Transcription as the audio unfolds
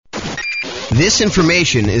This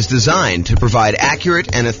information is designed to provide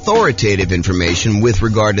accurate and authoritative information with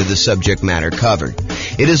regard to the subject matter covered.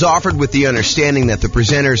 It is offered with the understanding that the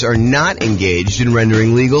presenters are not engaged in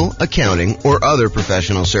rendering legal, accounting, or other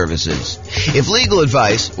professional services. If legal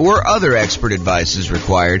advice or other expert advice is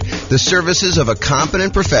required, the services of a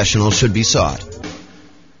competent professional should be sought.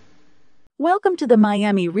 Welcome to the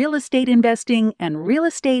Miami Real Estate Investing and Real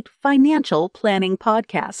Estate Financial Planning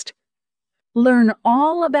Podcast. Learn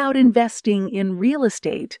all about investing in real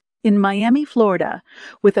estate in Miami, Florida,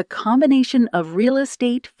 with a combination of real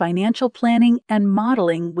estate financial planning and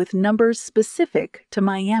modeling with numbers specific to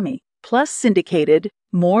Miami, plus syndicated,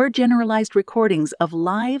 more generalized recordings of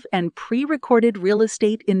live and pre-recorded real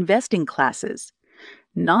estate investing classes,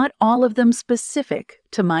 not all of them specific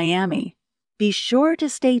to Miami. Be sure to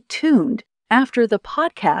stay tuned after the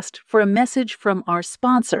podcast for a message from our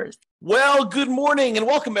sponsors. Well, good morning and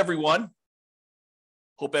welcome, everyone.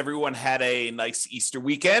 Hope everyone had a nice Easter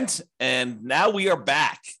weekend, and now we are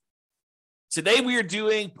back. Today we are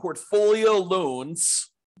doing Portfolio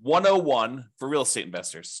Loans 101 for real estate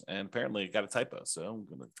investors, and apparently I got a typo, so I'm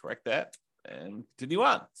going to correct that and continue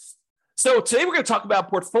on. So today we're going to talk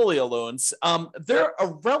about portfolio loans. They're a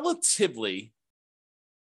relatively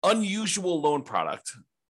unusual loan product.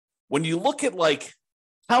 When you look at like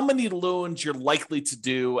how many loans you're likely to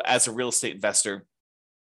do as a real estate investor,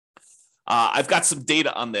 I've got some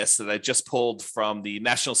data on this that I just pulled from the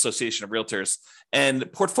National Association of Realtors, and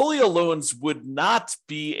portfolio loans would not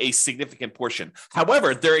be a significant portion.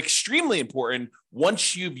 However, they're extremely important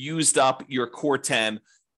once you've used up your core 10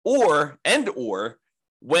 or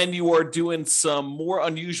when you are doing some more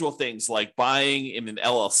unusual things like buying in an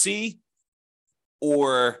LLC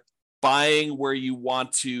or buying where you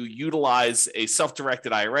want to utilize a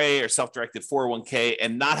self-directed IRA or self-directed 401k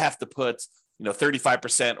and not have to put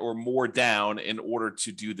 35% or more down in order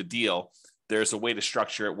to do the deal. There's a way to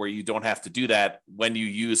structure it where you don't have to do that when you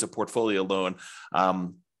use a portfolio loan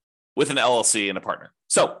with an LLC and a partner.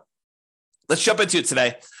 So let's jump into it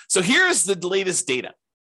today. So here's the latest data.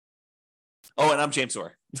 Oh, and I'm James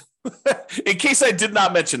Orr, in case I did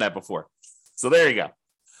not mention that before. So there you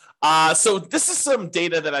go. So this is some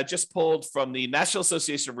data that I just pulled from the National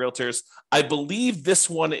Association of Realtors. I believe this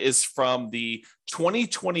one is from the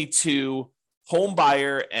 2022 home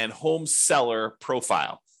buyer and home seller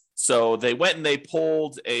profile. So they went and they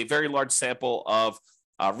pulled a very large sample of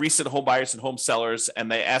recent home buyers and home sellers, and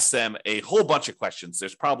they asked them a whole bunch of questions.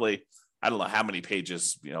 There's probably, I don't know how many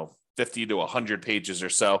pages, 50 to 100 pages or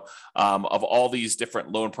so of all these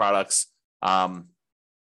different loan products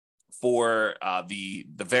for the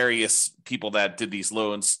various people that did these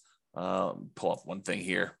loans. Pull up one thing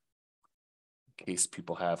here in case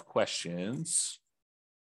people have questions.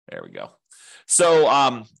 There we go.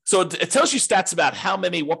 So it tells you stats about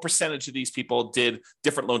what percentage of these people did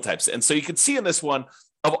different loan types. And so you can see in this one,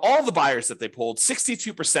 of all the buyers that they pulled,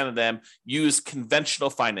 62% of them used conventional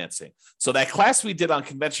financing. So that class we did on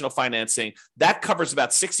conventional financing, that covers about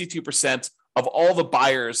 62% of all the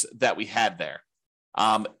buyers that we had there.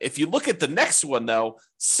 If you look at the next one, though,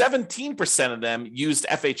 17% of them used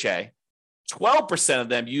FHA, 12% of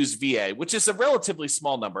them used VA, which is a relatively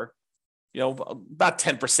small number, about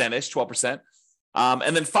 10%-ish, 12%.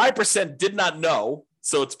 And then 5% did not know.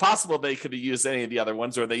 So it's possible they could have used any of the other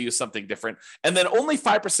ones or they used something different. And then only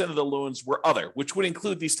 5% of the loans were other, which would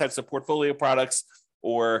include these types of portfolio products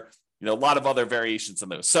or, a lot of other variations on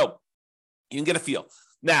those. So you can get a feel.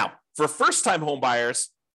 Now, for first-time home buyers,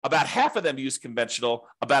 about half of them used conventional,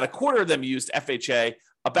 about a quarter of them used FHA,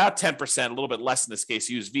 about 10%, a little bit less in this case,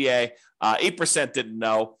 used VA, 8% didn't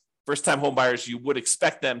know. First-time home buyers, you would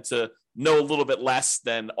expect them to know a little bit less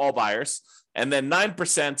than all buyers. And then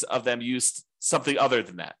 9% of them used something other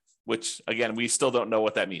than that, which, again, we still don't know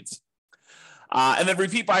what that means. And then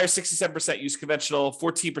repeat buyers, 67% used conventional,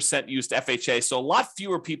 14% used FHA. So a lot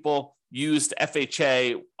fewer people used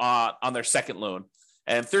FHA on their second loan.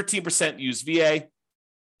 And 13% used VA,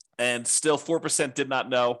 and still 4% did not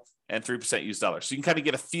know, and 3% used others. So you can kind of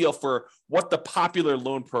get a feel for what the popular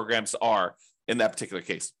loan programs are in that particular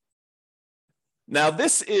case. Now,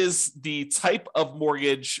 this is the type of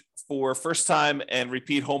mortgage for first-time and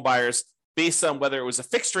repeat home buyers based on whether it was a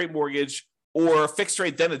fixed-rate mortgage or fixed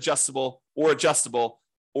rate then adjustable,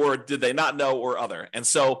 or did they not know, or other. And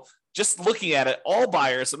so just looking at it, all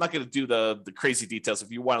buyers, I'm not going to do the crazy details.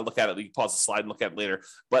 If you want to look at it, you can pause the slide and look at it later.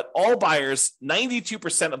 But all buyers,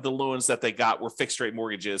 92% of the loans that they got were fixed-rate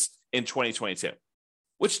mortgages in 2022,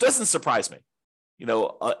 which doesn't surprise me.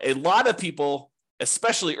 A lot of people,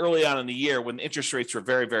 especially early on in the year when interest rates were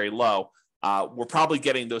very, very low, were probably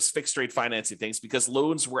getting those fixed rate financing things because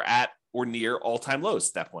loans were at or near all-time lows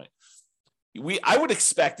at that point. I would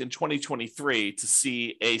expect in 2023 to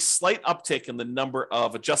see a slight uptick in the number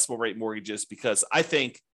of adjustable rate mortgages, because I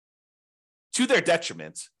think, to their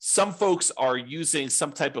detriment, some folks are using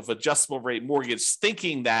some type of adjustable rate mortgage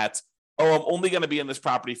thinking that, oh, I'm only going to be in this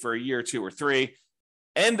property for a year or 2 or 3,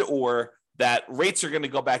 and or that rates are going to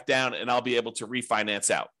go back down and I'll be able to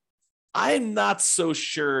refinance out. I'm not so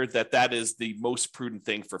sure that that is the most prudent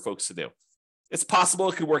thing for folks to do. It's possible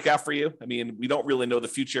it could work out for you. I mean, we don't really know the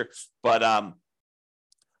future, but I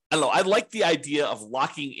don't know. I like the idea of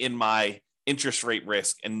locking in my interest rate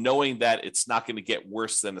risk and knowing that it's not going to get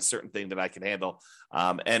worse than a certain thing that I can handle.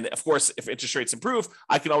 And of course, if interest rates improve,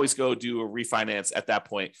 I can always go do a refinance at that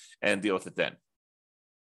point and deal with it then.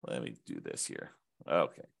 Let me do this here.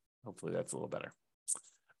 Okay. Hopefully that's a little better.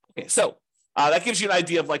 Okay. So that gives you an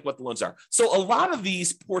idea of like what the loans are. So a lot of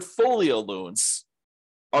these portfolio loans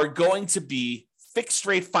are going to be fixed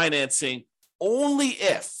rate financing only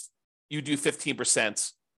if you do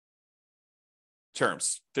 15%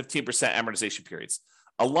 terms, 15% amortization periods.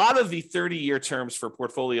 A lot of the 30-year terms for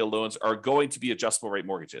portfolio loans are going to be adjustable rate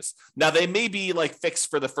mortgages. Now, they may be like fixed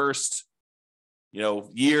for the first,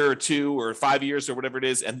 year or 2 or 5 years or whatever it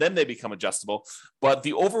is, and then they become adjustable. But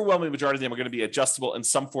the overwhelming majority of them are going to be adjustable in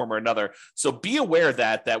some form or another. So be aware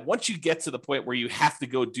that once you get to the point where you have to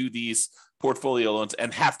go do these portfolio loans,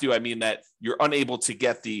 and have to, I mean that you're unable to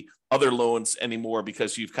get the other loans anymore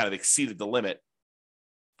because you've kind of exceeded the limit,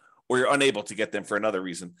 or you're unable to get them for another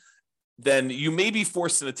reason, then you may be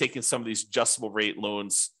forced into taking some of these adjustable rate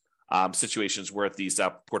loans situations worth these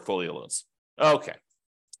portfolio loans. Okay.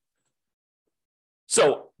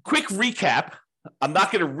 So quick recap. I'm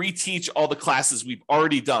not going to reteach all the classes we've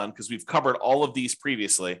already done because we've covered all of these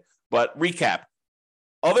previously, but recap.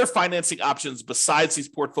 Other financing options besides these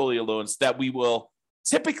portfolio loans that we will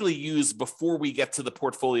typically use before we get to the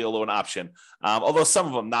portfolio loan option, although some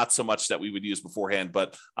of them not so much that we would use beforehand,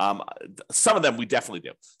 but some of them we definitely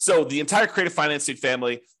do. So the entire creative financing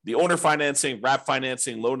family, the owner financing, wrap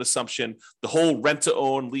financing, loan assumption, the whole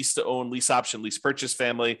rent-to-own, lease option, lease purchase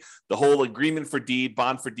family, the whole agreement for deed,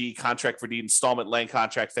 bond for deed, contract for deed, installment land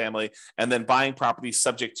contract family, and then buying properties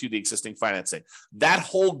subject to the existing financing. That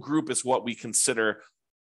whole group is what we consider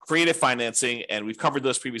creative financing, and we've covered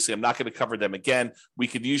those previously. I'm not going to cover them again. We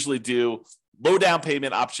could usually do low down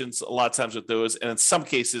payment options a lot of times with those, and in some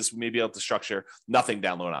cases, we may be able to structure nothing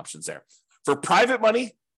down loan options there. For private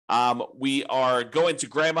money, we are going to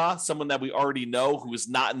grandma, someone that we already know who is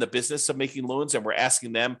not in the business of making loans, and we're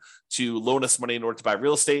asking them to loan us money in order to buy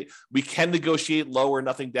real estate. We can negotiate low or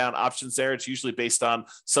nothing down options there. It's usually based on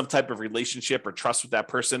some type of relationship or trust with that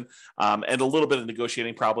person, and a little bit of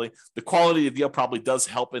negotiating probably. The quality of the deal probably does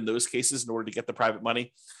help in those cases in order to get the private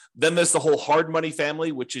money. Then there's the whole hard money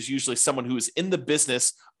family, which is usually someone who is in the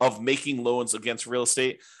business of making loans against real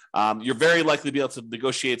estate. You're very likely to be able to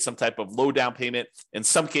negotiate some type of low down payment. In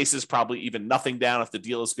some cases, probably even nothing down if the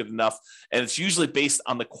deal is good enough. And it's usually based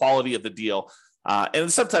on the quality of the deal.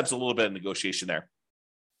 And sometimes a little bit of negotiation there.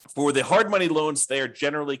 For the hard money loans, they are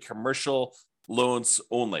generally commercial loans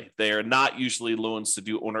only. They are not usually loans to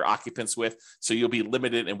do owner occupants with. So you'll be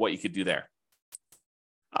limited in what you could do there.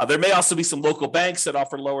 There may also be some local banks that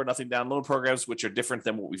offer lower nothing down loan programs, which are different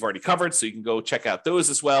than what we've already covered. So you can go check out those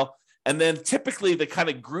as well. And then typically the kind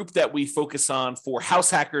of group that we focus on for house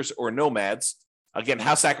hackers or nomads. Again,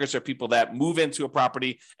 house hackers are people that move into a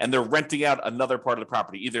property and they're renting out another part of the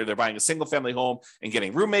property. Either they're buying a single family home and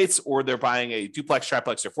getting roommates, or they're buying a duplex,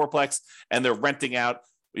 triplex, or fourplex, and they're renting out,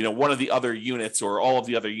 one of the other units or all of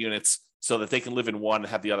the other units so that they can live in one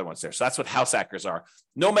and have the other ones there. So that's what house hackers are.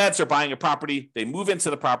 Nomads are buying a property. They move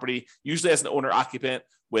into the property, usually as an owner occupant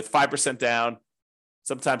with 5% down,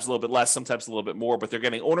 sometimes a little bit less, sometimes a little bit more, but they're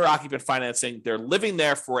getting owner occupant financing. They're living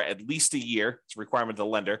there for at least a year. It's a requirement of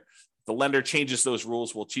the lender. The lender changes those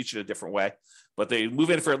rules. We'll teach it a different way, but they move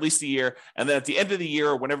in for at least a year. And then at the end of the year,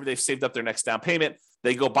 or whenever they've saved up their next down payment,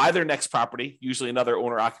 they go buy their next property, usually another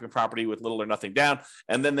owner occupant property with little or nothing down.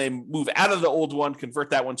 And then they move out of the old one, convert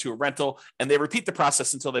that one to a rental, and they repeat the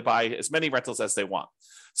process until they buy as many rentals as they want.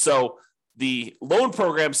 So the loan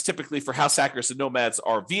programs typically for house hackers and nomads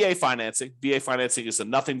are VA financing. VA financing is a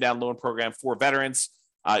nothing down loan program for veterans.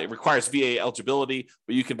 It requires VA eligibility,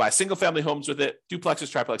 but you can buy single family homes with it,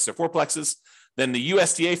 duplexes, triplexes, or fourplexes. Then the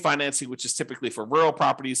USDA financing, which is typically for rural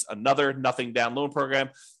properties, another nothing down loan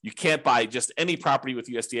program. You can't buy just any property with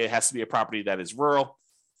USDA. It has to be a property that is rural,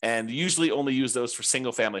 and usually only use those for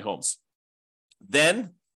single family homes.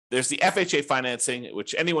 Then there's the FHA financing,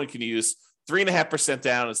 which anyone can use. 3.5%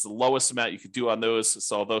 down is the lowest amount you could do on those.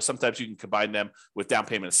 So although sometimes you can combine them with down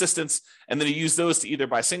payment assistance, and then you use those to either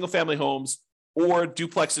buy single family homes or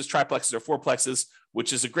duplexes, triplexes, or fourplexes,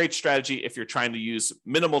 which is a great strategy if you're trying to use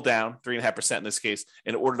minimal down, 3.5% in this case,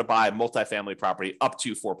 in order to buy multifamily property up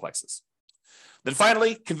to fourplexes. Then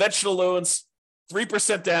finally, conventional loans,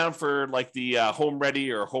 3% down for like the Home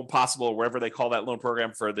Ready or Home Possible, or wherever they call that loan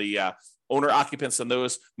program for the owner occupants on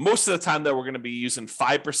those. Most of the time, though, we're going to be using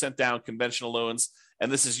 5% down conventional loans. And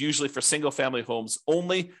this is usually for single family homes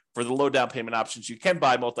only. For the low down payment options, you can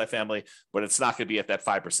buy multifamily, but it's not going to be at that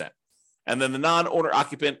 5%. And then the non-owner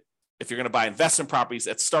occupant, if you're going to buy investment properties,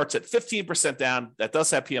 it starts at 15% down. That does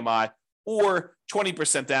have PMI, or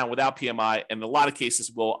 20% down without PMI. And in a lot of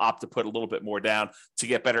cases, we'll opt to put a little bit more down to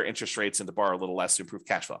get better interest rates and to borrow a little less to improve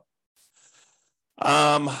cash flow.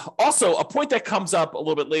 Also, a point that comes up a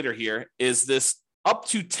little bit later here is this up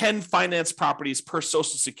to 10 finance properties per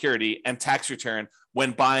Social Security and tax return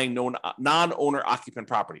when buying non-owner occupant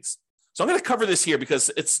properties. So I'm going to cover this here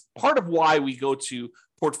because it's part of why we go to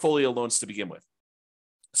portfolio loans to begin with.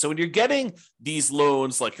 So when you're getting these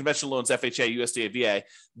loans, like conventional loans, FHA, USDA, VA,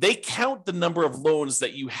 they count the number of loans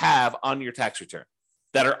that you have on your tax return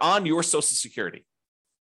that are on your Social Security.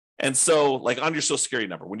 And so like on your Social Security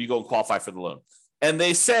number, when you go and qualify for the loan. And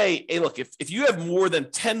they say, hey, look, if you have more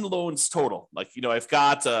than 10 loans total, like, I've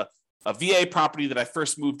got a VA property that I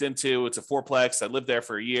first moved into. It's a fourplex. I lived there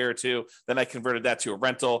for a year or two. Then I converted that to a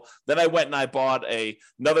rental. Then I went and I bought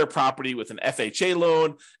another property with an FHA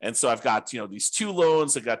loan. And so I've got, these two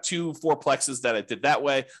loans. I've got two fourplexes that I did that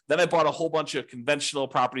way. Then I bought a whole bunch of conventional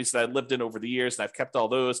properties that I lived in over the years, and I've kept all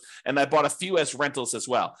those. And I bought a few as rentals as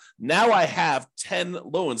well. Now I have 10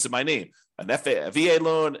 loans in my name. A VA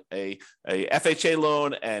loan, a FHA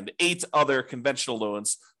loan, and 8 other conventional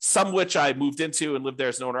loans, some which I moved into and lived there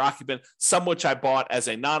as an owner occupant, some which I bought as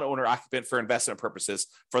a non-owner occupant for investment purposes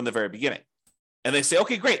from the very beginning. And they say,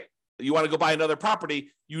 okay, great. You want to go buy another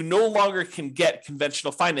property. You no longer can get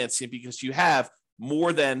conventional financing because you have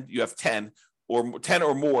 10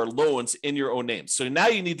 or more loans in your own name. So now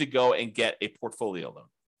you need to go and get a portfolio loan.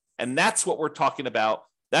 And that's what we're talking about.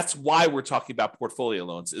 That's why we're talking about portfolio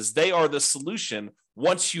loans, is they are the solution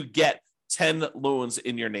once you get 10 loans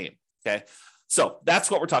in your name, okay? So that's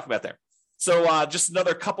what we're talking about there. So just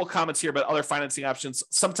another couple comments here about other financing options.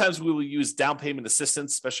 Sometimes we will use down payment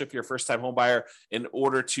assistance, especially if you're a first-time home buyer, in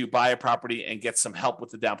order to buy a property and get some help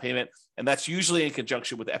with the down payment. And that's usually in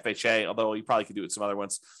conjunction with FHA, although you probably could do it with some other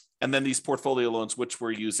ones. And then these portfolio loans, which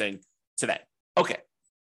we're using today. Okay,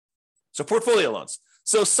 so portfolio loans.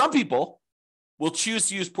 So some people will choose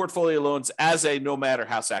to use portfolio loans as a nomad or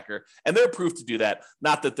house hacker, and they're approved to do that.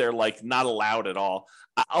 Not that they're like not allowed at all.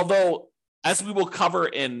 Although, as we will cover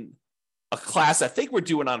in a class I think we're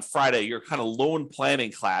doing on Friday, your kind of loan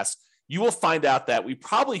planning class, you will find out that we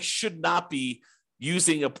probably should not be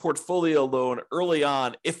using a portfolio loan early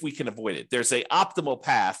on if we can avoid it. There's an optimal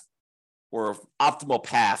path or optimal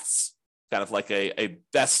paths, kind of like a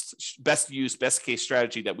best case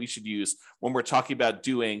strategy that we should use when we're talking about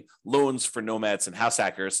doing loans for nomads and house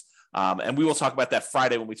hackers. And we will talk about that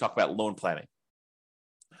Friday when we talk about loan planning.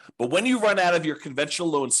 But when you run out of your conventional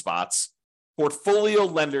loan spots, portfolio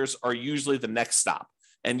lenders are usually the next stop.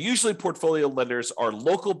 And usually portfolio lenders are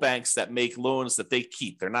local banks that make loans that they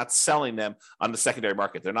keep. They're not selling them on the secondary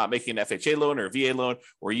market. They're not making an FHA loan or a VA loan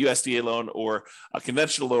or a USDA loan or a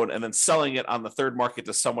conventional loan and then selling it on the third market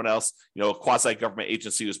to someone else, a quasi-government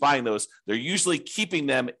agency who's buying those. They're usually keeping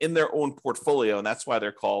them in their own portfolio, and that's why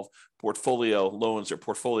they're called portfolio loans or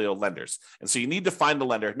portfolio lenders. And so you need to find the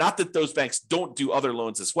lender. Not that those banks don't do other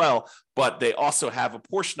loans as well, but they also have a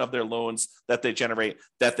portion of their loans that they generate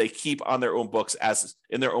that they keep on their own books as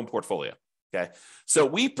in their own portfolio. Okay. So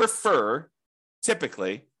we prefer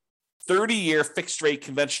typically 30-year fixed rate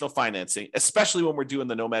conventional financing, especially when we're doing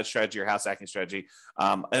the nomad strategy or house hacking strategy.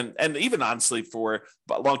 And even honestly for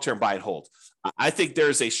long-term buy and hold. I think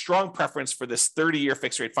there's a strong preference for this 30-year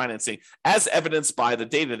fixed rate financing as evidenced by the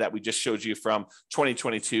data that we just showed you from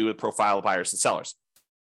 2022 with profile of buyers and sellers.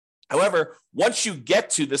 However, once you get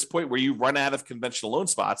to this point where you run out of conventional loan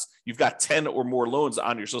spots, you've got 10 or more loans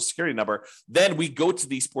on your Social Security number, then we go to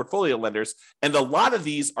these portfolio lenders. And a lot of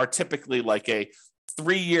these are typically like a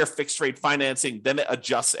 3-year fixed rate financing, then it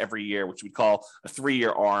adjusts every year, which we call a 3-year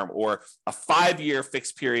ARM, or a 5-year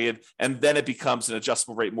fixed period, and then it becomes an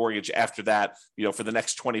adjustable rate mortgage after that, for the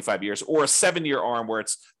next 25 years, or a 7-year ARM where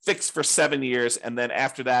it's fixed for 7 years, and then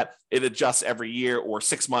after that, it adjusts every year or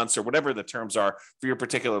 6 months or whatever the terms are for your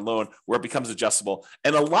particular loan, where it becomes adjustable.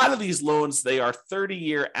 And a lot of these loans, they are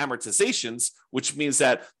 30-year amortizations which means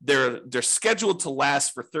that they're scheduled to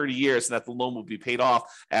last for 30 years and that the loan will be paid off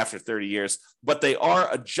after 30 years. But they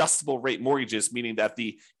are adjustable rate mortgages, meaning that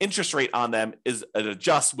the interest rate on them is an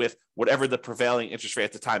adjust with whatever the prevailing interest rate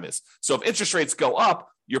at the time is. So if interest rates go up,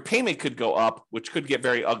 your payment could go up, which could get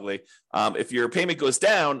very ugly. If your payment goes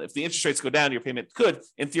down, if the interest rates go down, your payment could,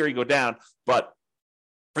 in theory, go down. But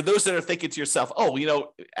for those that are thinking to yourself, oh,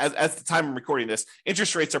 at the time I'm recording this,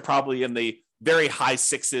 interest rates are probably in the very high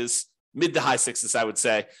sixes, mid to high sixes, I would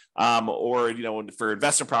say, or for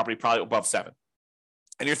investment property, probably above 7.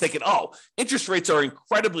 And you're thinking, oh, interest rates are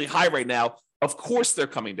incredibly high right now. Of course they're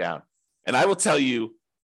coming down. And I will tell you,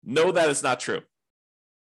 no, that is not true.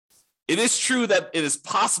 It is true that it is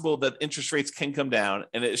possible that interest rates can come down,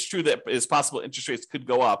 and it is true that it is possible interest rates could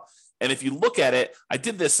go up. And if you look at it, I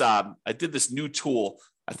did this new tool.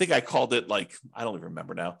 I think I called it I don't even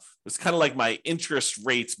remember now. It's kind of like my interest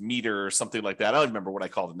rates meter or something like that. I don't remember what I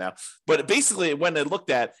called it now. But basically, when I looked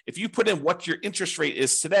at, if you put in what your interest rate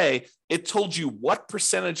is today, it told you what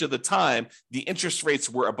percentage of the time the interest rates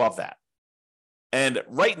were above that. And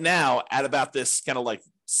right now, at about this kind of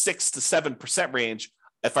 6 to 7% range,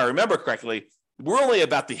 if I remember correctly, we're only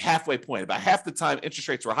about the halfway point. About half the time interest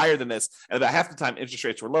rates were higher than this, and about half the time interest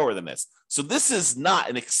rates were lower than this. So this is not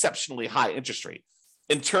an exceptionally high interest rate.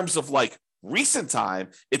 In terms of recent time,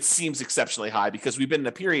 it seems exceptionally high because we've been in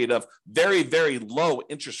a period of very, very low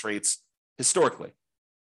interest rates historically.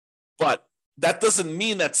 But that doesn't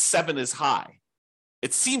mean that 7 is high.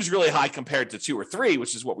 It seems really high compared to 2 or 3,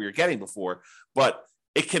 which is what we were getting before, but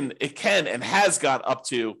it can and has got up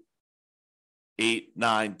to 8,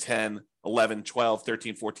 9, 10, 11, 12,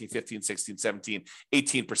 13, 14, 15, 16, 17,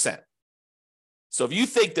 18%. So if you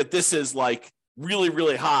think that this is really,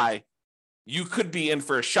 really high, you could be in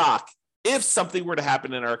for a shock if something were to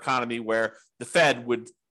happen in our economy where the Fed would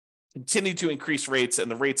continue to increase rates and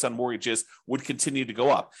the rates on mortgages would continue to go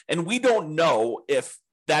up. And we don't know if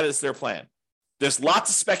that is their plan. There's lots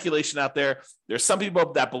of speculation out there. There's some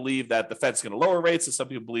people that believe that the Fed's going to lower rates, and some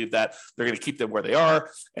people believe that they're going to keep them where they are.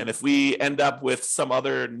 And if we end up with some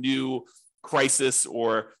other new crisis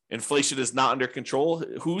or inflation is not under control,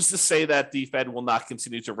 who's to say that the Fed will not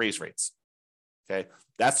continue to raise rates? Okay,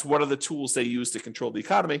 that's one of the tools they use to control the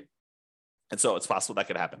economy. And so it's possible that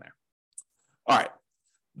could happen there. All right.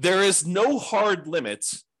 There is no hard limit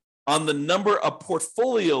on the number of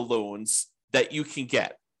portfolio loans that you can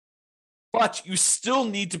get, but you still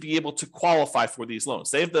need to be able to qualify for these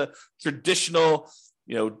loans. They have the traditional,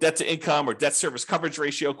 debt to income or debt service coverage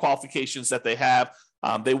ratio qualifications that they have.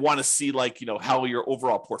 They want to see how your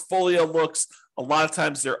overall portfolio looks. A lot of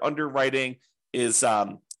times their underwriting is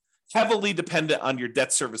heavily dependent on your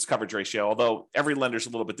debt service coverage ratio, although every lender is a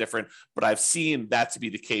little bit different, but I've seen that to be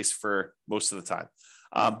the case for most of the time.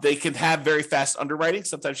 They can have very fast underwriting.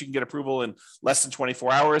 Sometimes you can get approval in less than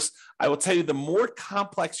 24 hours. I will tell you, the more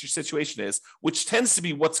complex your situation is, which tends to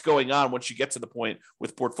be what's going on once you get to the point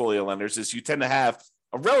with portfolio lenders, is you tend to have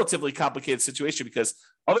a relatively complicated situation because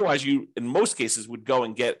otherwise you, in most cases, would go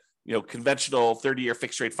and get conventional 30-year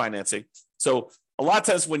fixed rate financing. So a lot of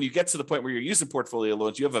times when you get to the point where you're using portfolio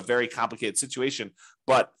loans, you have a very complicated situation.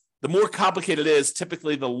 But the more complicated it is,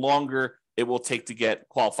 typically the longer it will take to get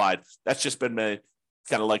qualified. That's just been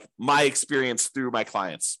my experience through my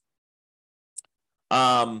clients.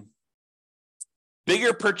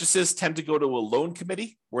 Bigger purchases tend to go to a loan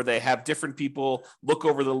committee where they have different people look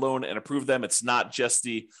over the loan and approve them. It's not just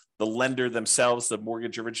the lender themselves, the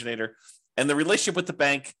mortgage originator. And the relationship with the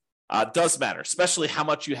bank does matter, especially how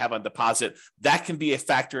much you have on deposit. That can be a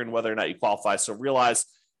factor in whether or not you qualify. So realize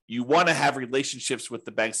you want to have relationships with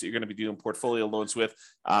the banks that you're going to be doing portfolio loans with,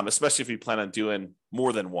 especially if you plan on doing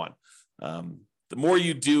more than one. The more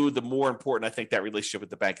you do, the more important I think that relationship with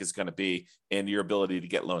the bank is going to be in your ability to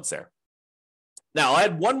get loans there. Now, I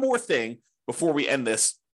had one more thing before we end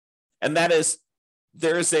this, and that is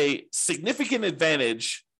there is a significant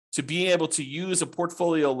advantage to being able to use a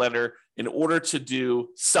portfolio lender in order to do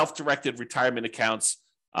self-directed retirement accounts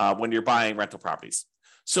when you're buying rental properties.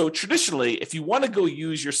 So traditionally, if you want to go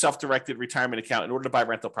use your self-directed retirement account in order to buy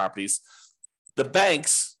rental properties, the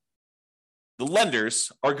banks, the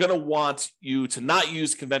lenders are going to want you to not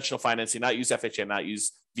use conventional financing, not use FHA, not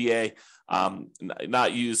use VA,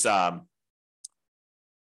 not use, I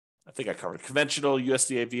think I covered conventional,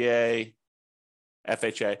 USDA, VA,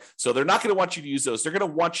 FHA. So they're not going to want you to use those. They're going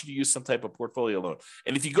to want you to use some type of portfolio loan.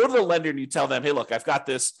 And if you go to the lender and you tell them, hey, look, I've got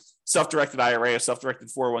this self-directed IRA or self-directed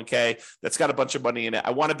 401k that's got a bunch of money in it.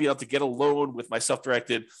 I want to be able to get a loan with my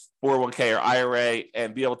self-directed 401k or IRA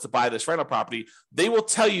and be able to buy this rental property. They will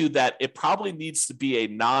tell you that it probably needs to be a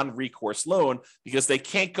non-recourse loan because they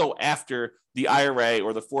can't go after the IRA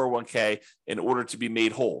or the 401k in order to be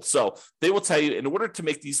made whole. So they will tell you in order to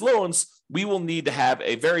make these loans, we will need to have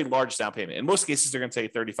a very large down payment. In most cases, they're going to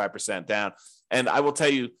take 35% down. And I will tell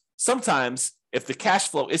you, sometimes if the cash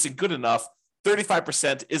flow isn't good enough,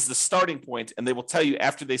 35% is the starting point, and they will tell you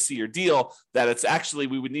after they see your deal that it's actually,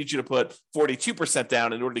 we would need you to put 42%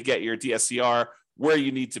 down in order to get your DSCR where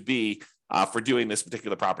you need to be for doing this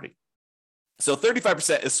particular property. So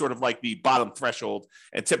 35% is sort of like the bottom threshold,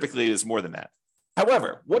 and typically it is more than that.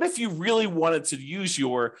 However, what if you really wanted to use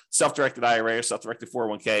your self-directed IRA or self-directed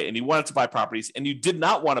 401k and you wanted to buy properties and you did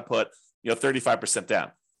not want to put 35%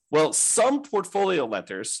 down? Well, some portfolio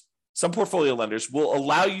lenders will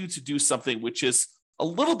allow you to do something which is a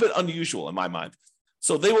little bit unusual in my mind.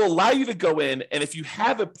 So they will allow you to go in, and if you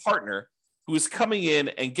have a partner who is coming in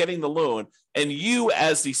and getting the loan, and you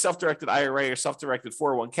as the self-directed IRA or self-directed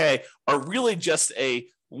 401k are really just a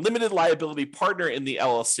limited liability partner in the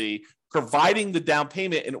LLC, providing the down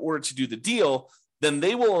payment in order to do the deal, then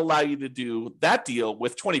they will allow you to do that deal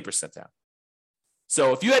with 20% down.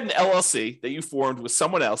 So if you had an LLC that you formed with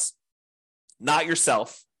someone else, not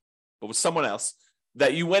yourself, but with someone else,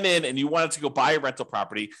 that you went in and you wanted to go buy a rental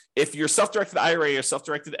property, if your self-directed IRA or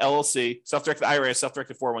self-directed LLC, self-directed IRA,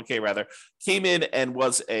 self-directed 401k rather, came in and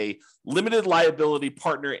was a limited liability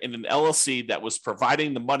partner in an LLC that was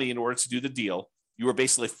providing the money in order to do the deal, you were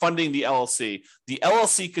basically funding the LLC. The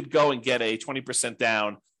LLC could go and get a 20%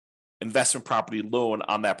 down investment property loan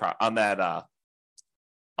on the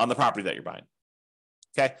property that you're buying.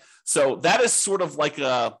 Okay, so that is sort of like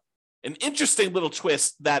an interesting little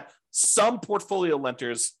twist that some portfolio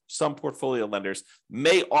lenders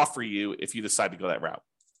may offer you if you decide to go that route.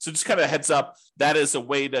 So just kind of a heads up, that is a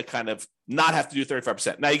way to kind of not have to do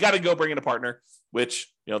 35%. Now you got to go bring in a partner, which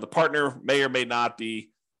the partner may or may not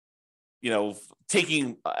be,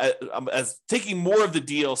 taking more of the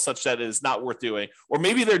deal such that it is not worth doing, or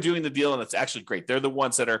maybe they're doing the deal and it's actually great. They're the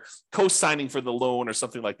ones that are co-signing for the loan or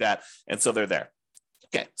something like that, and so they're there.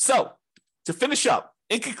 Okay, so to finish up,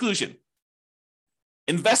 in conclusion,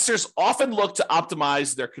 investors often look to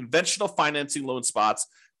optimize their conventional financing loan spots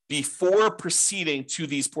before proceeding to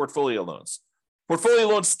these portfolio loans. Portfolio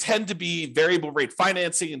loans tend to be variable rate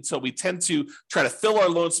financing, and so we tend to try to fill our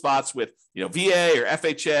loan spots with VA or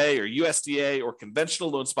FHA or USDA or conventional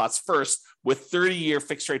loan spots first with 30-year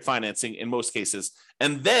fixed rate financing in most cases.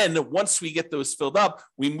 And then once we get those filled up,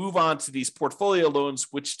 we move on to these portfolio loans,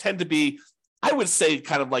 which tend to be, I would say,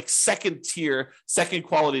 kind of like second tier, second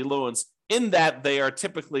quality loans, in that they are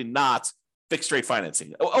typically not fixed rate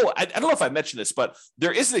financing. I don't know if I mentioned this, but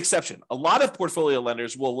there is an exception. A lot of portfolio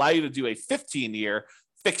lenders will allow you to do a 15-year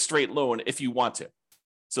fixed rate loan if you want to.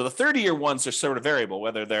 So the 30-year ones are sort of variable,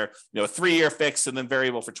 whether they're 3-year fixed and then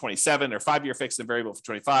variable for 27, or 5-year fixed and variable for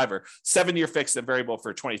 25, or 7-year fixed and variable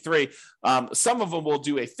for 23. Some of them will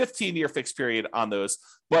do a 15-year fixed period on those,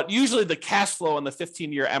 but usually the cash flow on the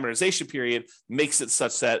 15-year amortization period makes it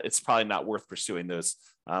such that it's probably not worth pursuing those.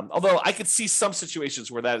 Although I could see some situations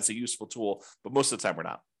where that is a useful tool, but most of the time we're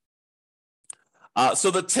not.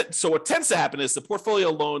 So what tends to happen is the portfolio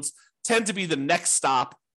loans tend to be the next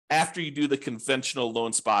stop after you do the conventional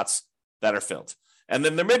loan spots that are filled. And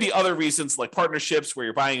then there may be other reasons like partnerships where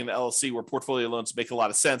you're buying an LLC where portfolio loans make a lot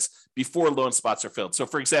of sense before loan spots are filled. So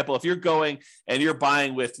for example, if you're going and you're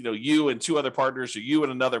buying with, you and 2 other partners, or you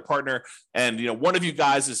and another partner, and, one of you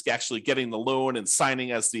guys is actually getting the loan and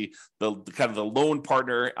signing as the kind of the loan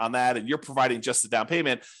partner on that, and you're providing just the down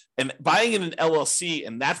payment, and buying in an LLC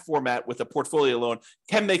in that format with a portfolio loan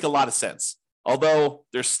can make a lot of sense. Although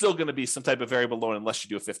there's still going to be some type of variable loan unless you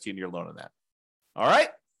do a 15-year loan on that. All right.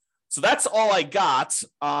 So that's all I got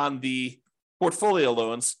on the portfolio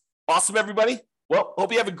loans. Awesome, everybody. Well,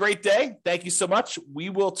 hope you have a great day. Thank you so much. We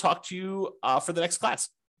will talk to you for the next class.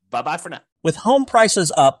 Bye-bye for now. With home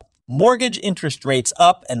prices up, mortgage interest rates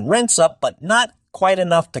up, and rents up, but not quite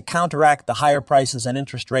enough to counteract the higher prices and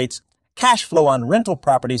interest rates, cash flow on rental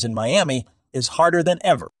properties in Miami is harder than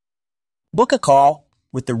ever. Book a call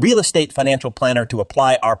with the Real Estate Financial Planner to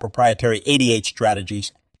apply our proprietary 88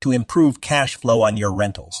 strategies to improve cash flow on your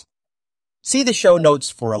rentals. See the show notes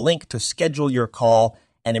for a link to schedule your call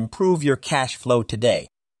and improve your cash flow today.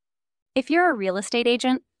 If you're a real estate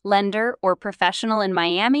agent, lender, or professional in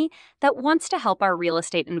Miami that wants to help our real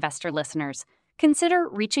estate investor listeners, consider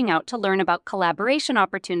reaching out to learn about collaboration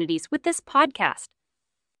opportunities with this podcast.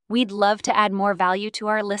 We'd love to add more value to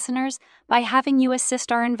our listeners by having you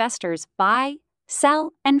assist our investors buy,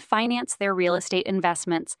 sell, and finance their real estate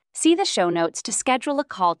investments. See the show notes to schedule a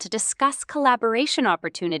call to discuss collaboration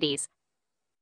opportunities.